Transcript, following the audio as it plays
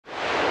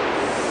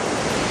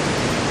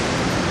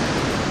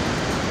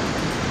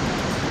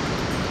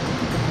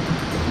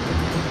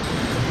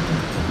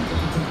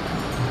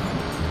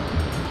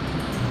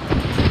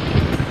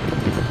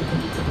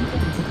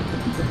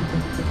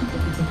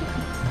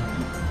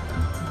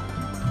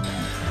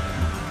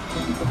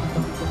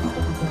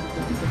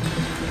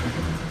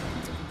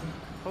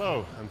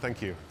thank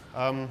you.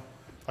 I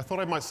thought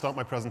I might start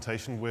my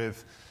presentation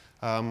with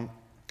kind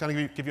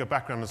of give you a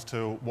background as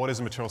to what is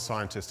a material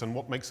scientist and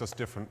what makes us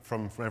different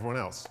from everyone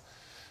else.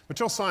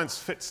 Material science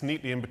fits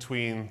neatly in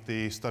between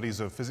the studies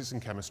of physics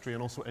and chemistry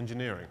and also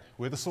engineering.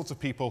 We're the sorts of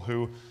people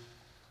who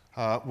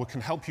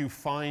can help you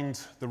find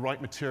the right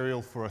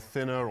material for a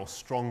thinner or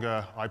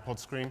stronger iPod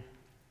screen.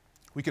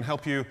 We can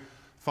help you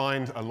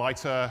find a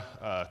lighter,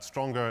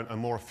 stronger,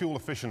 and more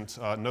fuel-efficient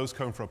nose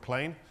cone for a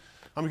plane.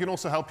 And we can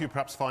also help you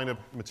perhaps find a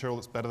material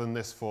that's better than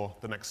this for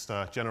the next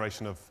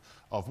generation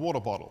of water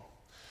bottle.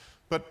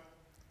 But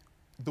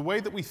the way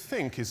that we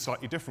think is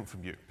slightly different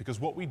from you, because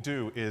what we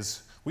do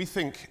is we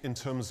think in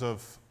terms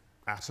of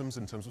atoms,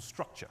 in terms of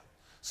structure.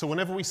 So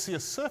whenever we see a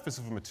surface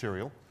of a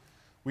material,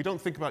 we don't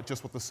think about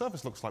just what the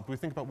surface looks like, but we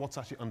think about what's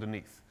actually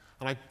underneath.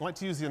 And I like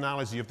to use the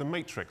analogy of the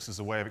matrix as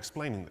a way of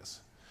explaining this.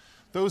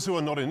 Those who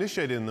are not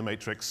initiated in the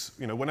matrix,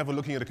 whenever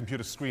looking at a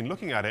computer screen,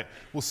 looking at it,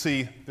 will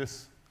see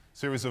this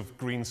series of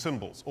green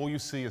symbols. All you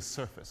see is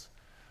surface.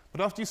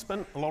 But after you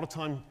spend a lot of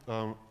time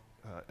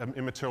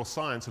in material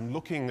science and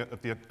looking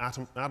at the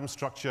atom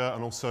structure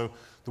and also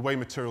the way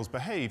materials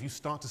behave, you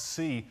start to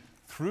see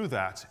through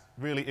that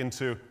really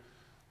into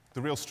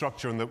the real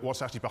structure and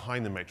what's actually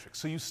behind the matrix.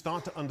 So you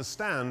start to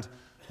understand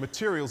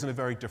materials in a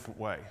very different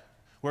way.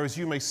 Whereas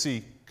you may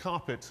see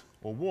carpet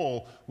or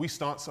wall, we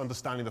start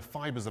understanding the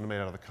fibers that are made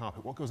out of the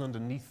carpet, what goes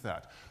underneath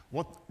that,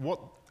 what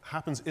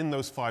happens in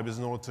those fibers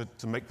in order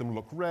to make them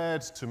look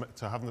red, to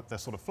have their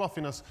sort of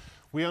fluffiness.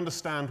 We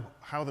understand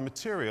how the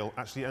material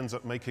actually ends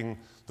up making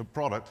the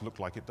product look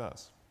like it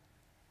does.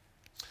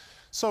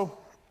 So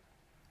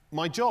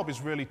my job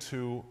is really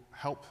to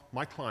help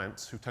my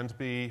clients, who tend to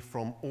be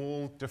from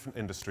all different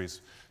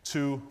industries,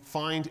 to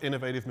find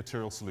innovative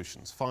material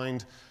solutions,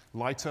 find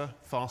lighter,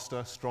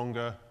 faster,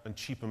 stronger, and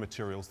cheaper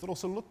materials that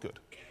also look good.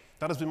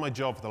 That has been my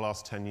job for the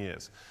last 10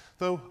 years.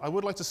 Though I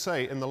would like to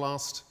say in the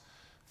last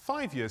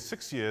 5 years,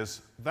 6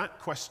 years, that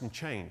question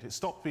changed. It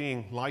stopped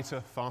being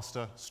lighter,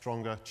 faster,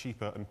 stronger,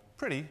 cheaper, and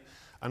pretty,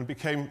 and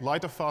became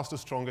lighter, faster,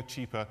 stronger,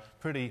 cheaper,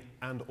 pretty,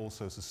 and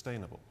also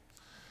sustainable.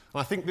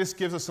 And I think this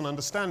gives us an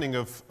understanding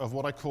of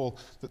what I call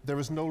that there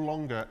is no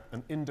longer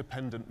an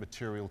independent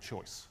material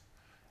choice.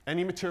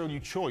 Any material you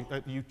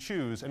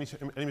choose,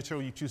 any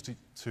material you choose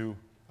to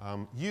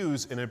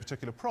use in a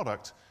particular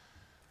product,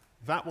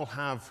 that will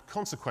have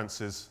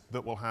consequences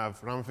that will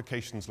have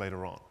ramifications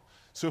later on.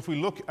 So if we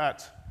look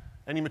at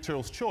any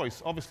material's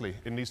choice, obviously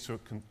it needs to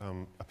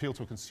appeal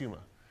to a consumer.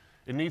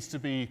 It needs to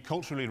be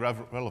culturally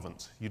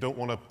relevant. You don't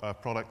want a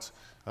product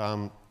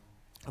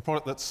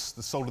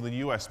that's sold in the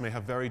US may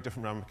have very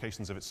different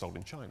ramifications if it's sold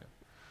in China.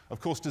 Of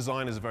course,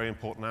 design is a very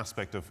important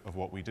aspect of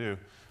what we do.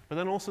 But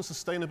then also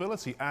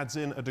sustainability adds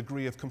in a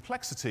degree of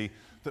complexity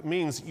that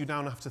means you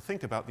now have to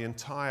think about the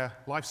entire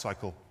life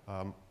cycle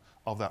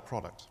of that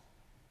product.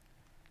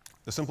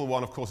 The simple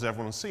one, of course, as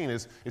everyone's seen,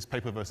 is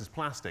paper versus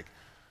plastic.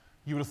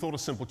 You would have thought a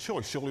simple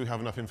choice. Surely we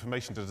have enough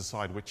information to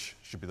decide which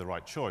should be the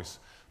right choice.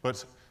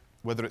 But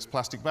whether it's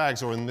plastic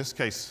bags, or in this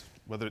case,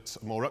 whether it's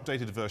a more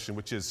updated version,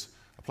 which is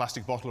a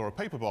plastic bottle or a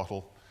paper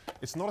bottle,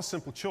 it's not a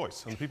simple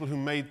choice. And the people who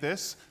made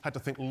this had to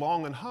think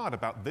long and hard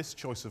about this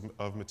choice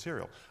of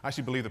material. I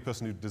actually believe the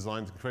person who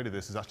designed and created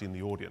this is actually in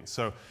the audience.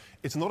 So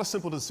it's not a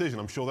simple decision.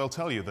 I'm sure they'll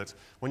tell you that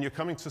when you're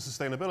coming to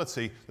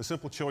sustainability, the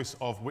simple choice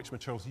of which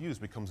materials to use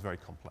becomes very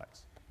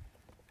complex.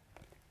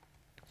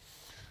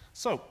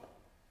 So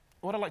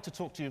what I'd like to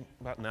talk to you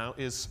about now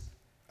is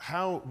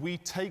how we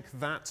take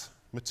that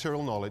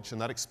material knowledge and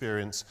that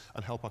experience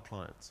and help our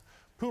clients.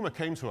 Puma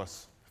came to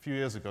us a few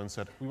years ago and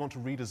said, we want to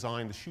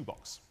redesign the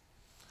shoebox.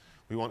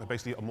 We want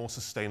basically a more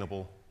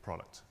sustainable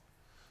product.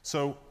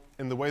 So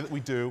in the way that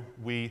we do,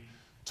 we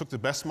took the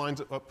best minds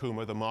at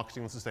Puma, the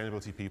marketing and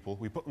sustainability people,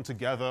 we put them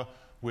together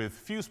with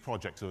Fuse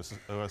Project,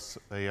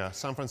 a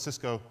San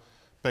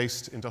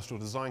Francisco-based industrial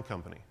design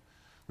company.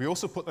 We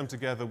also put them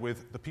together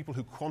with the people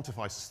who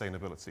quantify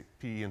sustainability,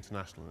 PE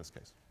International in this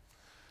case.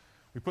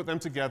 We put them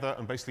together,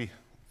 and basically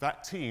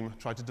that team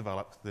tried to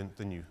develop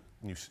the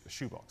new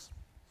shoebox.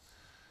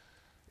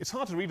 It's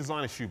hard to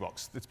redesign a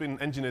shoebox. It's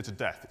been engineered to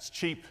death. It's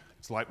cheap,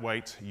 it's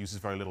lightweight, it uses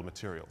very little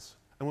materials.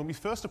 And when we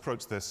first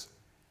approached this,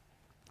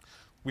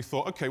 we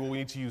thought, okay, well, we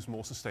need to use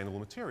more sustainable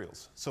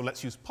materials, so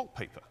let's use pulp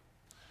paper.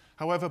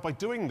 However, by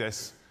doing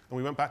this, and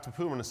we went back to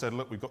Puma and said,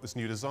 look, we've got this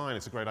new design,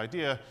 it's a great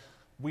idea.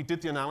 We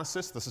did the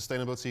analysis, the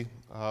sustainability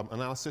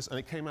analysis, and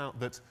it came out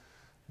that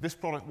this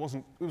product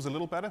it was a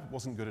little better, it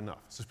wasn't good enough.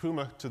 So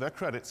Puma, to their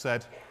credit,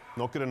 said,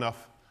 not good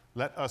enough,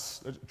 let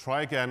us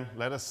try again,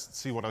 let us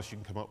see what else you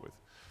can come up with.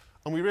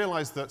 And we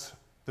realized that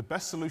the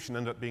best solution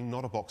ended up being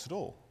not a box at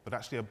all, but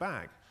actually a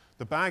bag.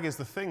 The bag is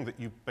the thing that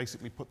you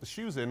basically put the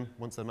shoes in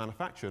once they're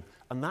manufactured,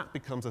 and that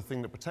becomes a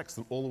thing that protects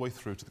them all the way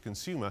through to the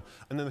consumer,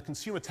 and then the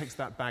consumer takes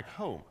that bag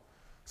home.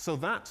 So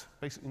that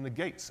basically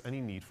negates any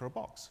need for a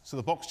box. So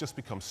the box just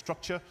becomes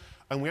structure,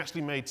 and we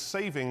actually made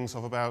savings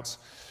of about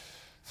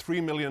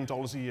 $3 million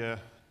a year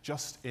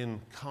just in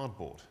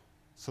cardboard.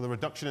 So the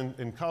reduction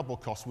in cardboard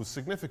costs was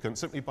significant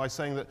simply by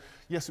saying that,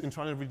 yes, in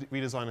trying to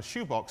redesign a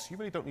shoebox, you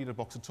really don't need a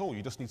box at all.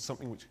 You just need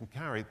something which can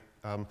carry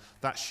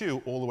that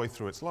shoe all the way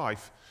through its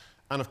life.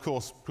 And of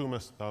course, Puma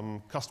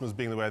customers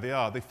being the way they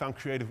are, they found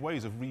creative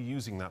ways of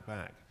reusing that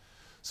bag.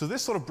 So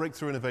this sort of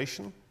breakthrough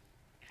innovation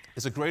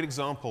is a great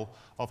example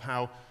of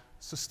how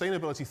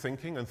sustainability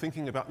thinking and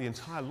thinking about the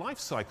entire life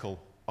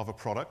cycle of a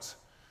product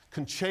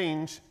can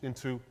change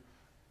into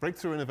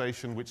breakthrough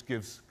innovation which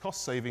gives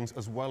cost savings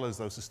as well as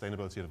those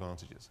sustainability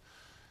advantages.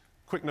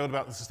 Quick note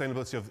about the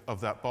sustainability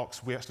of that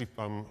box. We actually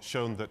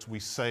shown that we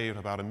saved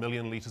about 1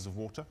 million liters of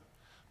water,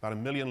 about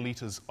 1 million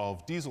liters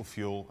of diesel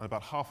fuel, and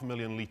about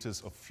 500,000 liters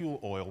of fuel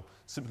oil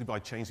simply by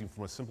changing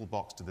from a simple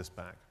box to this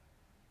bag.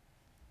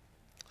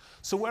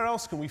 So where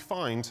else can we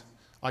find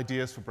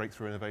ideas for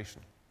breakthrough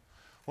innovation?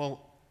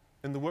 Well,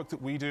 in the work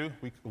that we do,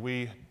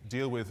 we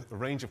deal with a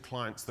range of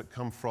clients that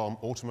come from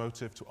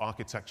automotive to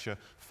architecture,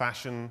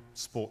 fashion,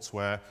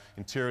 sportswear,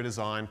 interior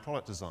design,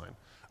 product design.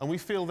 And we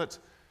feel that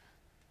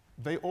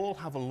they all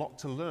have a lot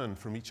to learn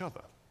from each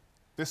other.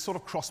 This sort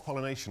of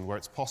cross-pollination, where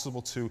it's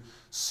possible to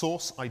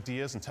source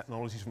ideas and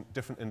technologies from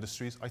different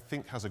industries, I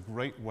think has a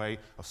great way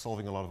of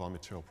solving a lot of our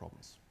material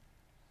problems.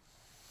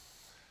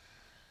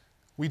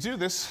 We do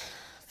this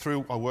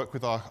through our work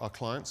with our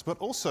clients, but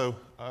also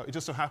it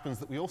just so happens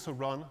that we also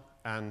run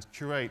and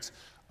curate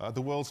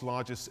the world's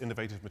largest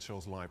innovative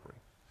materials library.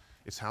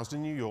 It's housed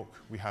in New York.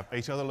 We have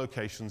 8 other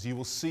locations. You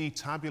will see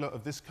tabula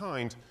of this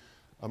kind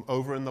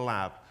over in the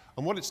lab.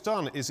 And what it's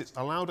done is it's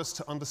allowed us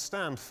to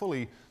understand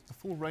fully the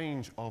full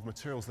range of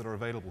materials that are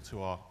available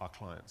to our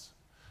clients.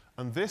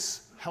 And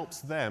this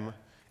helps them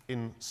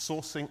in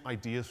sourcing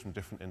ideas from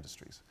different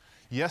industries.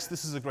 Yes,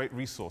 this is a great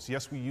resource.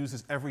 Yes, we use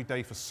this every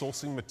day for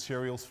sourcing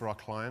materials for our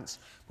clients.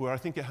 But where I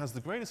think it has the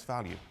greatest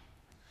value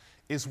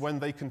is when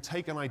they can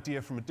take an idea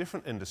from a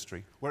different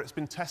industry, where it's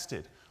been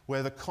tested,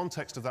 where the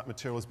context of that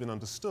material has been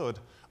understood,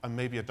 and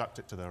maybe adapt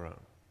it to their own.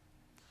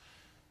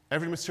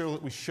 Every material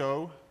that we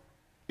show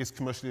is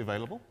commercially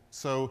available,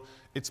 so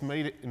it's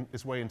made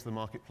its way into the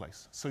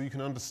marketplace. So you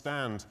can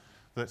understand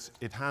that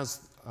it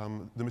has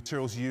the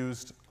materials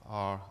used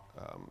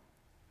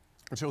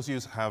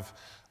have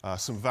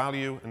some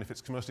value, and if it's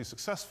commercially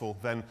successful,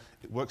 then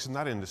it works in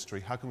that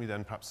industry. How can we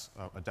then perhaps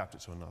adapt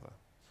it to another?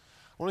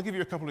 I want to give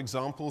you a couple of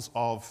examples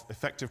of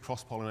effective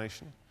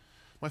cross-pollination.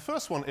 My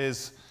first one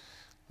is,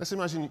 let's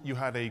imagine you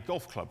had a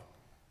golf club.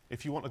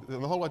 If you want, the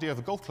whole idea of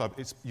a golf club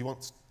is you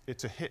want it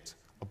to hit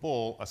a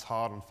ball as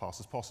hard and fast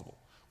as possible.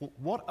 Well,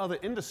 what other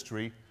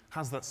industry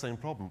has that same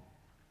problem?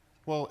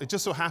 Well, it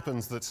just so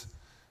happens that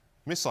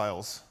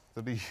missiles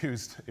that are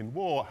used in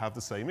war have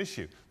the same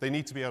issue. They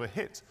need to be able to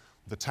hit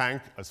the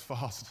tank as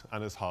fast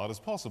and as hard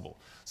as possible.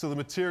 So the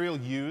material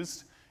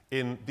used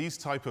in these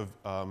type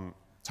of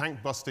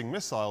tank-busting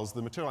missiles,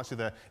 the material actually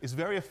there is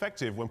very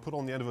effective when put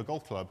on the end of a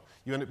golf club.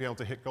 You end up being able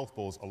to hit golf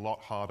balls a lot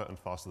harder and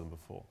faster than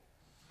before.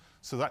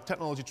 So that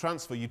technology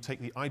transfer, you take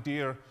the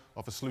idea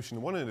of a solution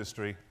in one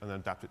industry and then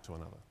adapt it to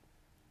another.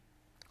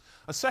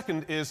 A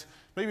second is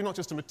maybe not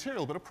just a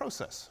material, but a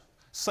process.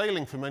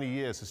 Sailing for many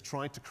years has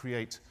tried to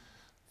create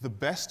the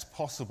best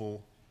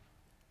possible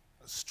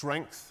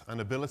strength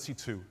and ability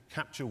to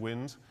capture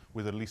wind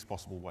with the least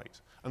possible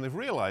weight. And they've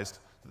realized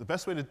that the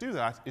best way to do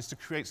that is to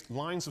create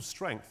lines of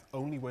strength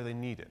only where they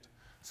need it.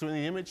 So in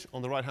the image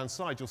on the right-hand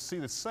side, you'll see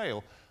the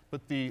sail,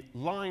 but the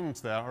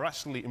lines there are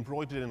actually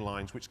embroidered in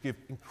lines which give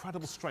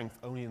incredible strength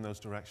only in those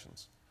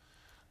directions.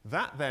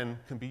 That then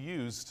can be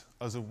used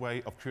as a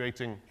way of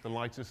creating the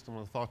lightest and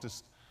the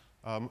fastest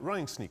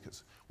running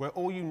sneakers, where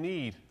all you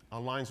need are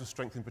lines of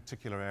strength in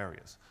particular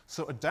areas.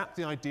 So adapt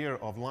the idea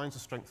of lines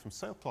of strength from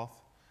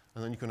sailcloth,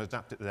 and then you can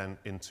adapt it then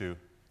into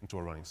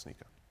a running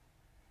sneaker.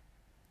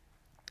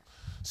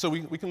 So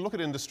we can look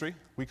at industry,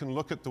 we can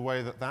look at the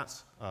way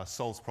that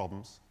solves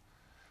problems,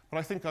 but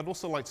I think I'd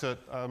also like to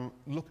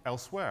look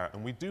elsewhere,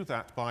 and we do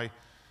that by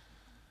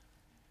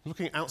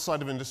looking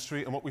outside of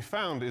industry, and what we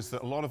found is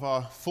that a lot of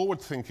our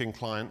forward-thinking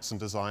clients and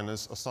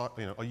designers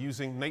are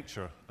using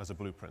nature as a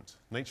blueprint.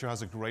 Nature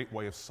has a great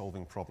way of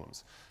solving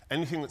problems.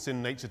 Anything that's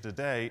in nature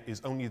today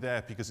is only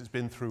there because it's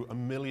been through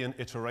 1 million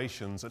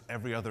iterations, and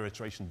every other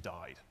iteration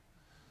died.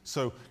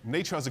 So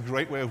nature has a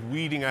great way of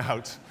weeding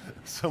out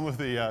some of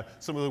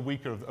the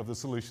weaker of the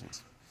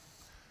solutions.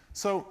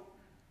 So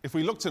if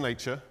we look to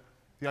nature,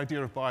 the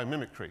idea of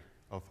biomimicry,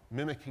 of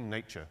mimicking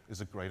nature,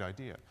 is a great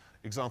idea.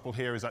 Example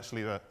here is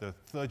actually the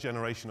 3rd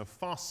generation of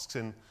fast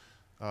skin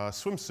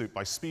swimsuit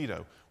by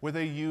Speedo, where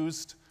they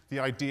used the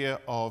idea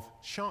of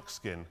shark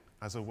skin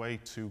as a way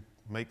to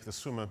make the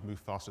swimmer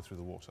move faster through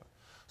the water.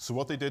 So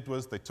what they did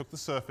was they took the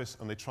surface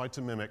and they tried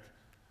to mimic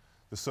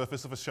the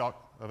surface of a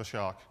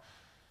shark,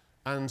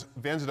 and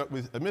they ended up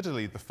with,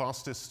 admittedly, the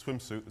fastest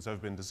swimsuit that's ever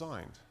been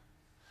designed.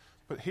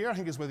 But here, I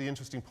think, is where the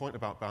interesting point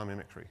about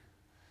biomimicry.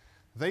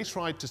 They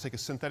tried to take a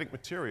synthetic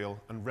material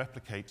and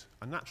replicate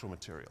a natural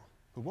material.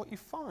 But what you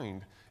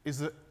find is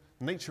that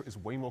nature is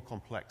way more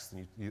complex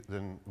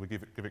than we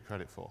give it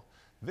credit for.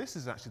 This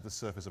is actually the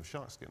surface of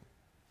shark skin.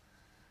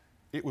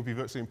 It would be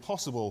virtually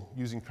impossible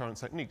using current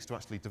techniques to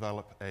actually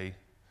develop a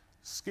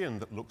skin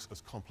that looks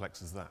as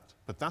complex as that.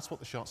 But that's what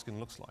the shark skin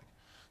looks like.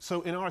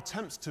 So in our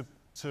attempts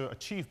to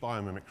achieve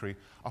biomimicry,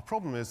 our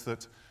problem is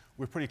that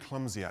we're pretty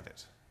clumsy at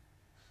it.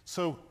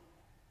 So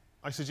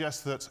I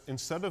suggest that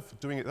instead of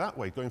doing it that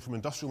way, going from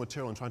industrial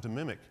material and trying to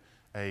mimic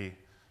a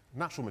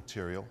natural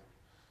material,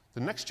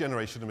 the next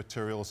generation of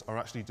materials are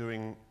actually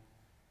doing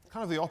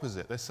kind of the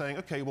opposite. They're saying,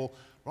 okay, well,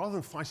 rather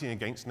than fighting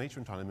against nature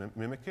and trying to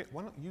mimic it,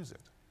 why not use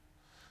it?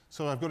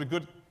 So I've got a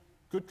good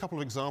couple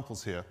of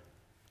examples here.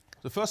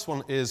 The first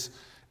one is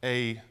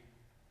a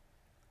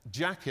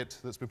jacket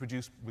that's been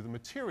produced with a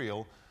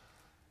material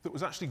that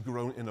was actually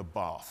grown in a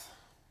bath.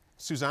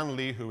 Suzanne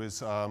Lee, who is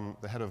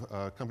the head of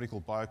a company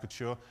called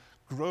BioCouture,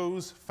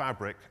 grows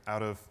fabric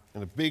out of,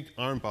 in a big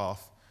iron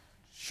bath,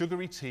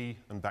 sugary tea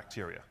and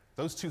bacteria.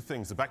 Those two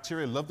things. The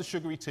bacteria love the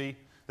sugary tea,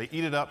 they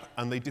eat it up,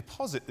 and they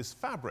deposit this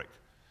fabric.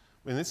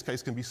 In this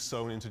case, can be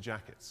sewn into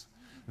jackets.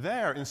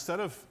 There, instead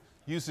of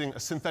using a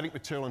synthetic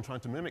material and trying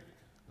to mimic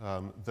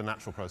the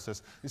natural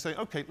process, you say,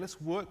 okay,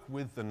 let's work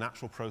with the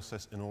natural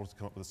process in order to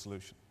come up with a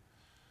solution.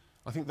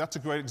 I think that's a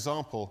great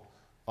example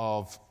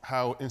of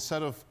how,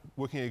 instead of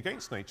working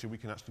against nature, we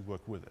can actually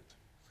work with it.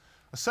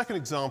 A second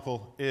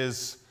example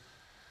is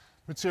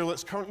material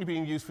that's currently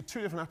being used for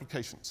two different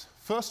applications.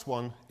 First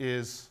one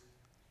is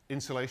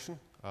insulation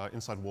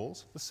inside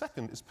walls. The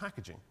second is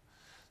packaging.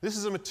 This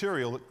is a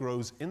material that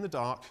grows in the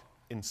dark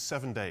in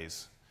 7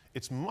 days.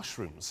 It's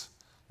mushrooms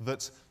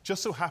that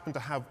just so happen to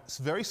have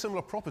very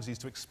similar properties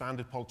to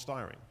expanded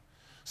polystyrene.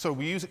 So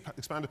we use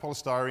expanded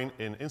polystyrene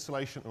in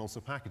insulation and also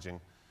packaging.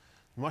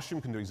 The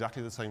mushroom can do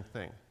exactly the same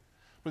thing.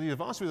 But the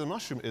advantage with the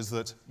mushroom is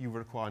that you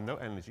require no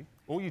energy.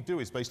 All you do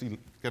is basically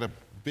get a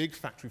big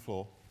factory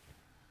floor,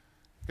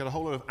 get a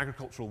whole lot of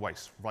agricultural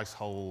waste, rice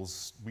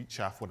hulls, wheat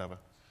chaff, whatever,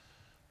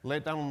 lay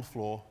it down on the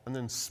floor, and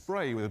then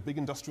spray with a big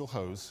industrial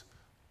hose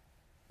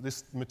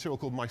this material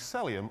called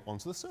mycelium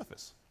onto the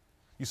surface.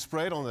 You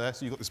spray it on there,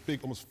 so you've got this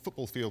big, almost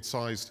football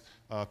field-sized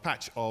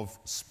patch of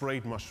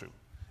sprayed mushroom.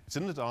 It's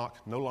in the dark,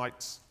 no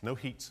lights, no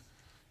heat.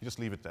 You just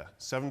leave it there.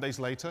 7 days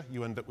later,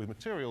 you end up with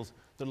materials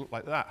that look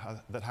like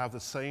that, that have the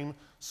same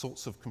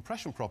sorts of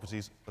compression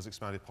properties as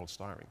expanded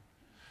polystyrene.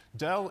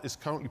 Dell is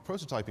currently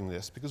prototyping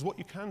this because what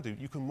you can do,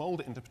 you can mold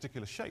it into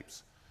particular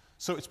shapes.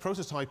 So it's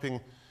prototyping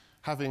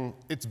having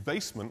its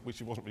basement, which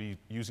it wasn't really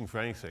using for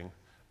anything,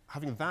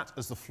 having that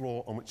as the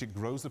floor on which it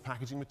grows the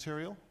packaging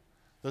material.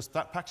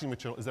 That packaging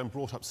material is then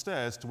brought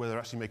upstairs to where they're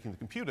actually making the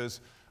computers,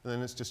 and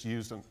then it's just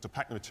used to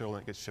pack the material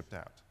and it gets shipped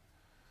out.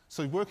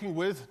 So working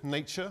with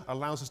nature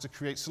allows us to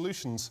create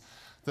solutions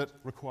that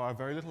require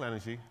very little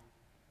energy,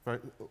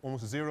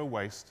 almost zero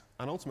waste,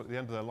 and ultimately at the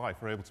end of their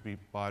life are able to be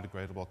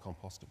biodegradable,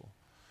 compostable.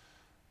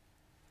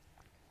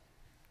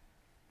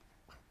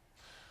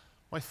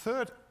 My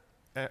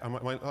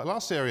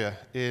last area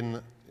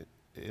in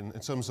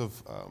terms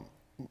of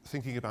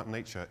thinking about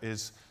nature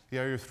is the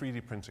area of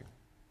 3D printing.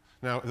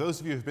 Now, those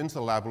of you who've been to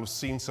the lab will have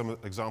seen some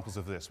examples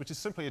of this, which is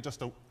simply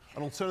just an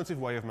alternative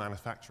way of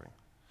manufacturing.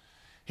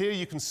 Here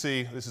you can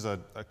see this is a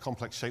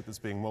complex shape that's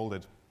being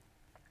molded.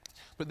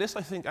 But this,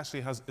 I think,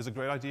 actually is a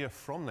great idea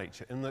from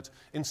nature in that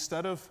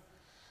instead of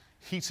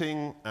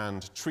heating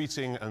and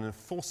treating and then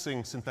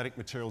forcing synthetic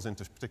materials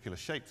into particular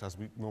shapes, as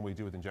we normally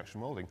do with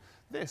injection molding,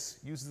 this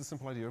uses the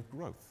simple idea of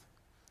growth.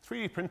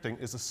 3D printing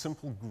is a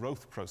simple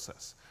growth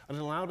process, and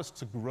it allowed us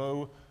to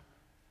grow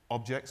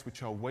objects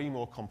which are way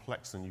more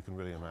complex than you can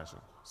really imagine.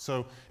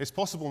 So it's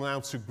possible now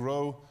to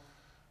grow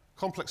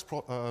complex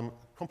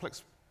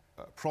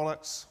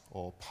products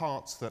or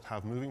parts that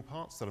have moving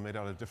parts that are made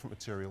out of different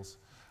materials.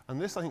 And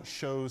this, I think,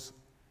 shows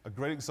a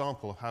great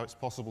example of how it's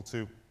possible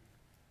to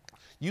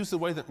use the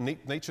way that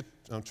nature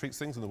treats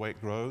things and the way it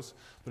grows,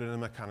 but in a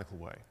mechanical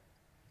way.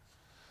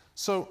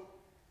 So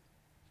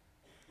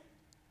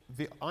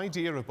the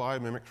idea of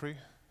biomimicry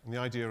and the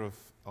idea of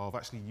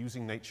actually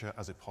using nature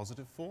as a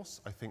positive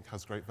force, I think,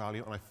 has great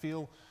value. And I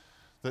feel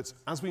that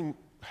as we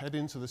head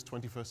into this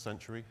 21st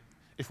century,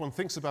 if one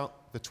thinks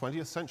about the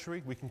 20th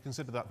century, we can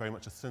consider that very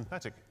much a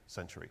synthetic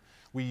century.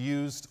 We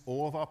used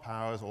all of our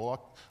powers,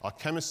 all our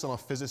chemists and our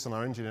physicists and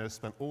our engineers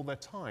spent all their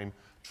time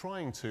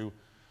trying to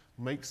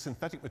make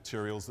synthetic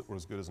materials that were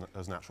as good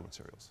as natural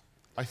materials.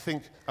 I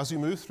think as we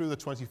move through the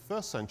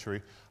 21st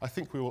century, I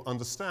think we will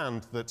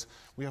understand that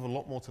we have a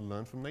lot more to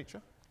learn from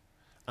nature,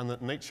 and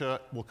that nature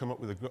will come up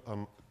with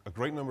a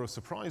great number of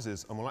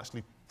surprises and will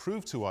actually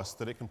prove to us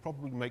that it can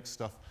probably make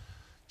stuff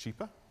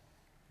cheaper,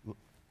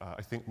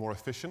 I think more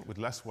efficient, with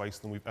less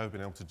waste than we've ever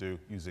been able to do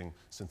using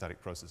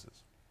synthetic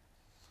processes.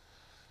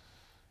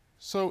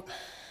 So,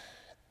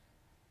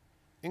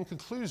 in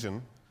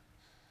conclusion,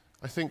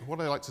 I think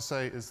what I like to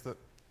say is that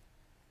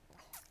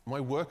my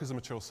work as a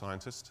material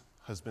scientist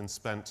has been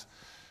spent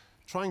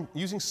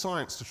using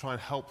science to try and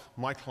help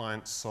my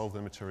clients solve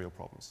their material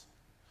problems.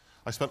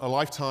 I spent a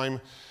lifetime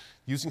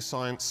using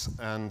science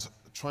and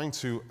trying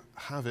to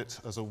have it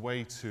as a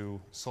way to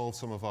solve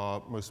some of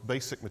our most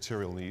basic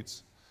material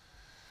needs.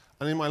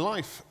 And in my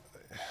life,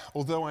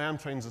 although I am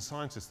trained as a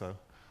scientist, though,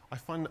 I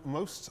find that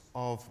most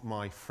of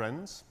my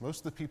friends, most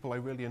of the people I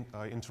really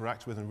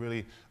interact with and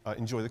really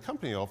enjoy the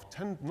company of,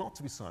 tend not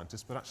to be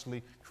scientists, but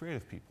actually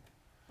creative people.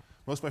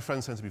 Most of my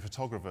friends tend to be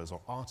photographers or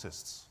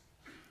artists.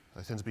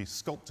 They tend to be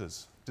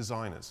sculptors,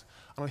 designers.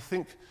 And I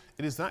think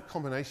it is that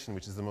combination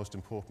which is the most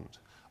important.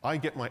 I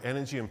get my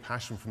energy and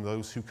passion from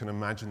those who can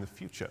imagine the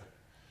future,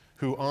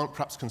 who aren't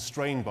perhaps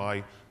constrained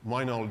by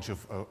my knowledge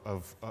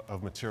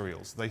of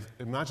materials. They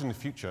imagine the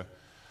future.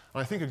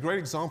 And I think a great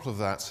example of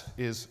that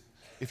is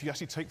if you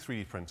actually take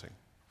 3D printing.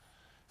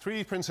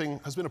 3D printing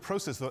has been a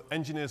process that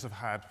engineers have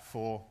had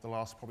for the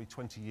last probably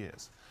 20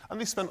 years.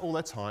 And they spent all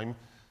their time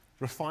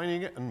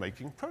refining it and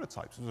making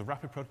prototypes. It was a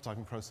rapid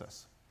prototyping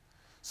process.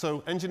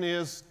 So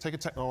engineers take a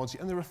technology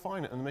and they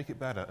refine it and make it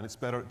better, and it's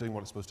better at doing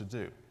what it's supposed to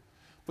do.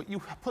 But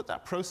you put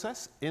that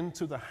process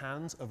into the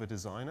hands of a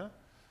designer,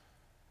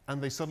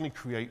 and they suddenly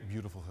create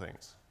beautiful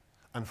things.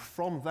 And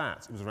from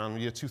that, it was around the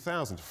year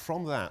 2000,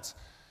 from that,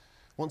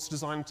 once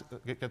designers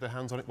get their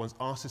hands on it, once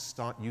artists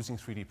start using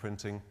 3D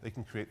printing, they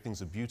can create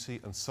things of beauty,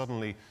 and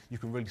suddenly you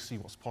can really see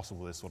what's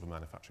possible with this sort of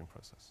manufacturing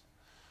process.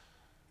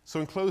 So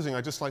in closing,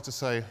 I'd just like to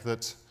say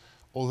that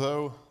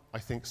although I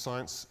think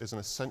science is an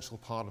essential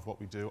part of what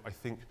we do, I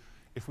think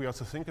if we are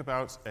to think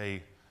about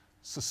a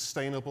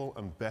sustainable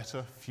and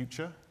better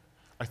future,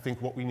 I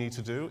think what we need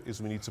to do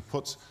is we need to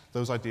put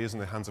those ideas in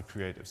the hands of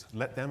creatives.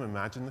 Let them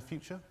imagine the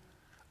future,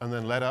 and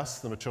then let us,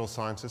 the material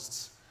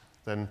scientists,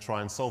 then try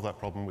and solve that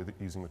problem with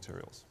using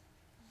materials.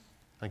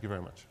 Thank you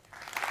very much.